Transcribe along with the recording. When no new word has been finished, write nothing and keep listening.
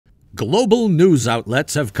Global news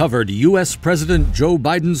outlets have covered U.S. President Joe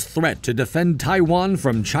Biden's threat to defend Taiwan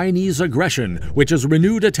from Chinese aggression, which has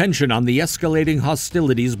renewed attention on the escalating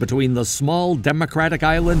hostilities between the small democratic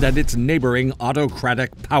island and its neighboring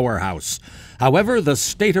autocratic powerhouse. However, the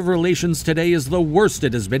state of relations today is the worst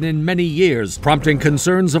it has been in many years, prompting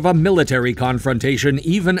concerns of a military confrontation,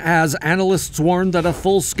 even as analysts warn that a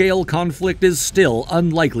full-scale conflict is still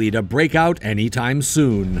unlikely to break out anytime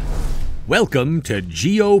soon. Welcome to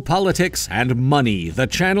Geopolitics and Money, the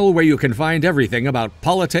channel where you can find everything about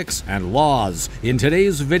politics and laws. In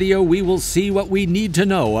today's video, we will see what we need to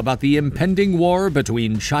know about the impending war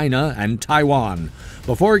between China and Taiwan.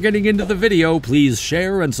 Before getting into the video, please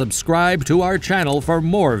share and subscribe to our channel for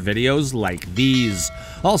more videos like these.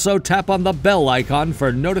 Also, tap on the bell icon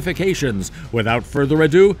for notifications. Without further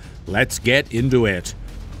ado, let's get into it.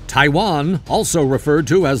 Taiwan, also referred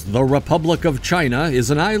to as the Republic of China,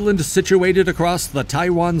 is an island situated across the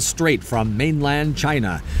Taiwan Strait from mainland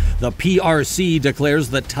China. The PRC declares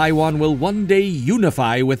that Taiwan will one day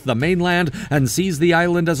unify with the mainland and sees the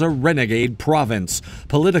island as a renegade province.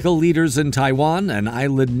 Political leaders in Taiwan, an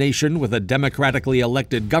island nation with a democratically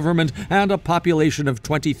elected government and a population of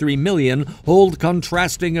 23 million, hold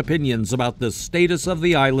contrasting opinions about the status of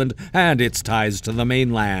the island and its ties to the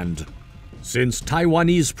mainland. Since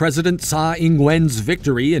Taiwanese President Tsai Ing-wen's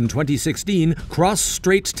victory in 2016,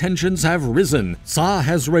 cross-strait tensions have risen. Tsai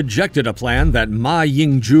has rejected a plan that Ma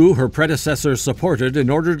Ying-jeou, her predecessor, supported in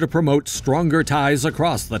order to promote stronger ties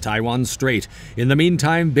across the Taiwan Strait. In the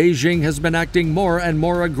meantime, Beijing has been acting more and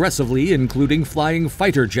more aggressively, including flying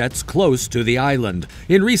fighter jets close to the island.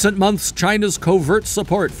 In recent months, China's covert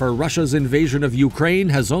support for Russia's invasion of Ukraine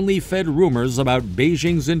has only fed rumors about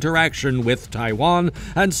Beijing's interaction with Taiwan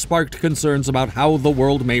and sparked concerns about how the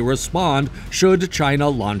world may respond should China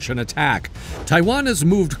launch an attack. Taiwan has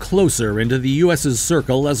moved closer into the U.S.'s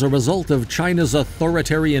circle as a result of China's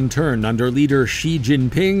authoritarian turn under leader Xi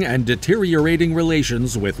Jinping and deteriorating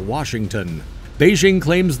relations with Washington. Beijing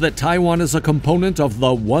claims that Taiwan is a component of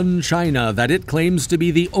the one China that it claims to be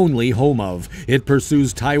the only home of. It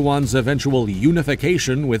pursues Taiwan's eventual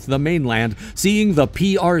unification with the mainland, seeing the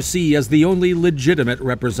PRC as the only legitimate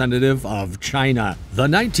representative of China. The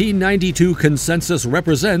 1992 consensus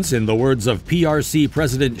represents, in the words of PRC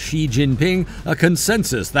President Xi Jinping, a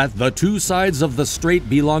consensus that the two sides of the strait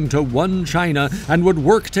belong to one China and would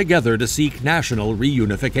work together to seek national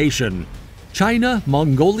reunification. China,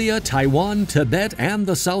 Mongolia, Taiwan, Tibet, and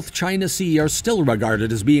the South China Sea are still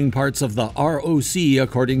regarded as being parts of the ROC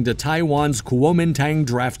according to Taiwan's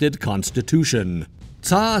Kuomintang-drafted constitution.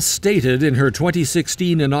 Tsai stated in her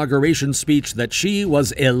 2016 inauguration speech that she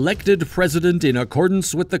was elected president in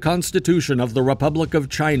accordance with the Constitution of the Republic of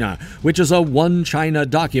China, which is a One China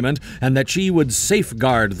document, and that she would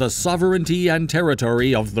safeguard the sovereignty and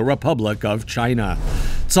territory of the Republic of China.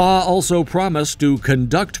 Tsai also promised to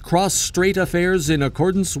conduct cross-strait affairs in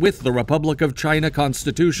accordance with the Republic of China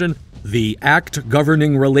Constitution, the act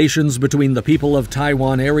governing relations between the people of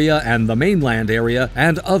Taiwan area and the mainland area,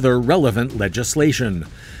 and other relevant legislation.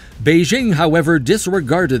 Beijing, however,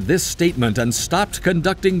 disregarded this statement and stopped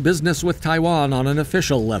conducting business with Taiwan on an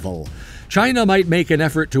official level. China might make an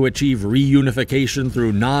effort to achieve reunification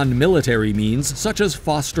through non-military means, such as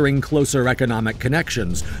fostering closer economic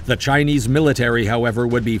connections. The Chinese military, however,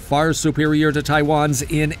 would be far superior to Taiwan's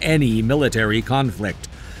in any military conflict.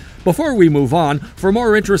 Before we move on, for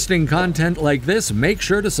more interesting content like this, make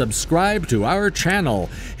sure to subscribe to our channel.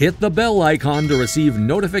 Hit the bell icon to receive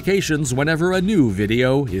notifications whenever a new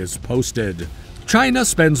video is posted. China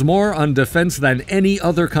spends more on defense than any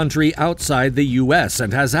other country outside the U.S.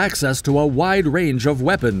 and has access to a wide range of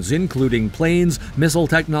weapons, including planes, missile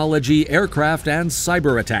technology, aircraft, and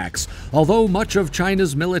cyber attacks. Although much of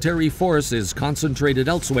China's military force is concentrated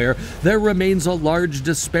elsewhere, there remains a large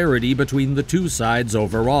disparity between the two sides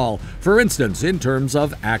overall, for instance, in terms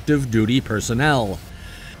of active duty personnel.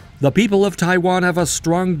 The people of Taiwan have a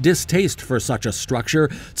strong distaste for such a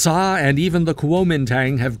structure. Tsai and even the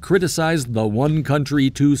Kuomintang have criticized the one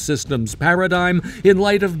country, two systems paradigm in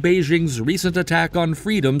light of Beijing's recent attack on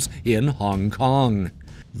freedoms in Hong Kong.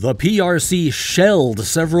 The PRC shelled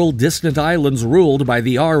several distant islands ruled by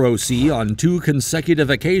the ROC on 2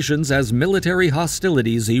 consecutive occasions as military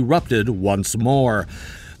hostilities erupted once more.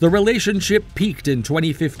 The relationship peaked in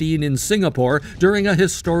 2015 in Singapore during a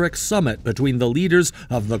historic summit between the leaders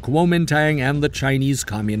of the Kuomintang and the Chinese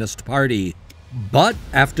Communist Party. But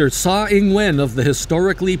after Tsai Ing-wen of the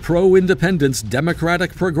historically pro-independence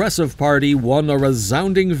Democratic Progressive Party won a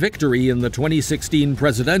resounding victory in the 2016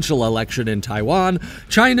 presidential election in Taiwan,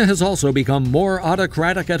 China has also become more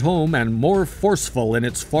autocratic at home and more forceful in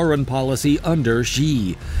its foreign policy under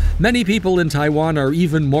Xi. Many people in Taiwan are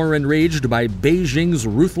even more enraged by Beijing's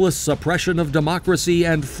ruthless suppression of democracy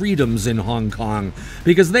and freedoms in Hong Kong,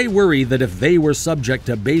 because they worry that if they were subject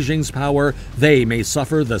to Beijing's power, they may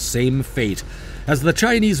suffer the same fate. As the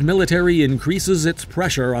Chinese military increases its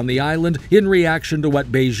pressure on the island in reaction to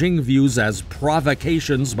what Beijing views as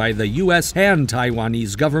provocations by the U.S. and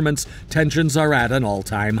Taiwanese governments, tensions are at an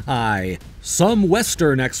all-time high. Some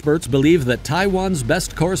Western experts believe that Taiwan's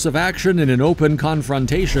best course of action in an open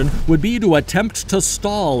confrontation would be to attempt to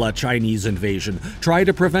stall a Chinese invasion, try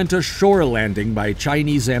to prevent a shore landing by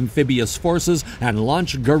Chinese amphibious forces, and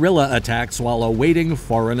launch guerrilla attacks while awaiting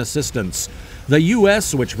foreign assistance. The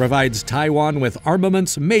U.S., which provides Taiwan with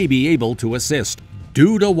armaments, may be able to assist.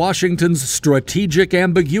 Due to Washington's strategic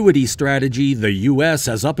ambiguity strategy, the U.S.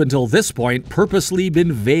 has up until this point purposely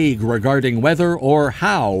been vague regarding whether or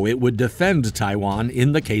how it would defend Taiwan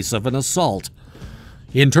in the case of an assault.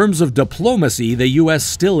 In terms of diplomacy, the U.S.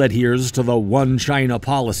 still adheres to the One China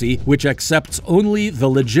policy, which accepts only the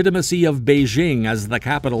legitimacy of Beijing as the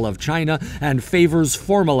capital of China and favors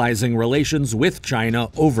formalizing relations with China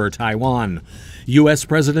over Taiwan. U.S.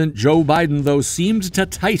 President Joe Biden, though, seemed to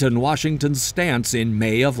tighten Washington's stance in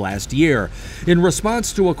May of last year. In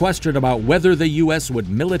response to a question about whether the U.S. would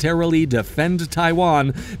militarily defend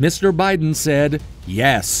Taiwan, Mr. Biden said,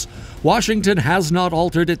 "Yes." Washington has not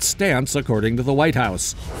altered its stance, according to the White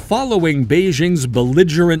House. Following Beijing's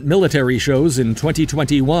belligerent military shows in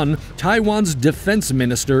 2021, Taiwan's defense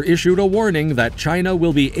minister issued a warning that China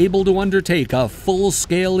will be able to undertake a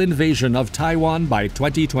full-scale invasion of Taiwan by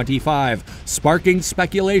 2025, sparking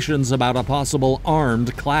speculations about a possible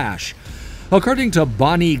armed clash. According to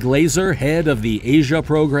Bonnie Glaser, head of the Asia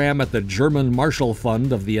program at the German Marshall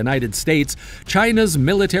Fund of the United States, China's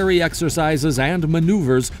military exercises and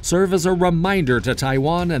maneuvers serve as a reminder to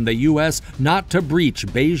Taiwan and the U.S. not to breach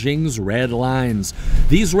Beijing's red lines.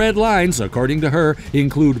 These red lines, according to her,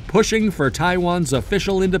 include pushing for Taiwan's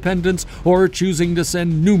official independence or choosing to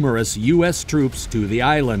send numerous U.S. troops to the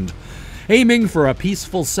island. Aiming for a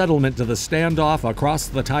peaceful settlement to the standoff across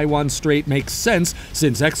the Taiwan Strait makes sense,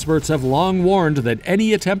 since experts have long warned that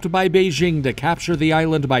any attempt by Beijing to capture the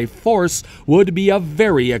island by force would be a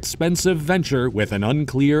very expensive venture with an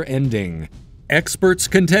unclear ending. Experts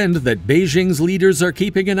contend that Beijing's leaders are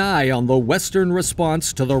keeping an eye on the Western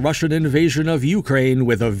response to the Russian invasion of Ukraine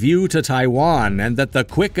with a view to Taiwan, and that the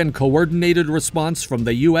quick and coordinated response from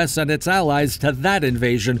the U.S. and its allies to that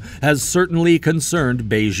invasion has certainly concerned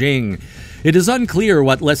Beijing. It is unclear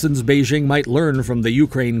what lessons Beijing might learn from the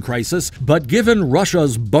Ukraine crisis, but given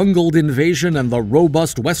Russia's bungled invasion and the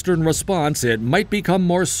robust Western response, it might become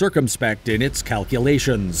more circumspect in its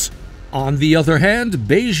calculations. On the other hand,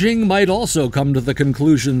 Beijing might also come to the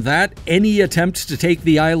conclusion that any attempt to take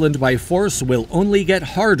the island by force will only get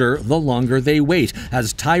harder the longer they wait,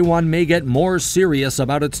 as Taiwan may get more serious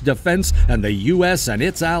about its defense and the U.S. and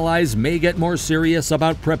its allies may get more serious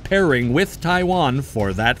about preparing with Taiwan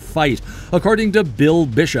for that fight, according to Bill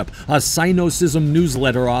Bishop, a Sinocism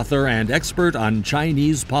newsletter author and expert on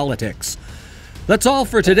Chinese politics. That's all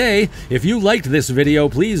for today. If you liked this video,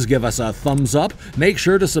 please give us a thumbs up. Make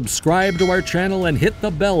sure to subscribe to our channel and hit the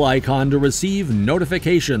bell icon to receive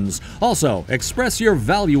notifications. Also, express your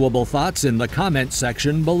valuable thoughts in the comment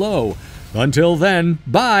section below. Until then,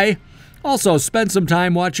 bye! Also, spend some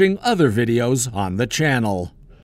time watching other videos on the channel.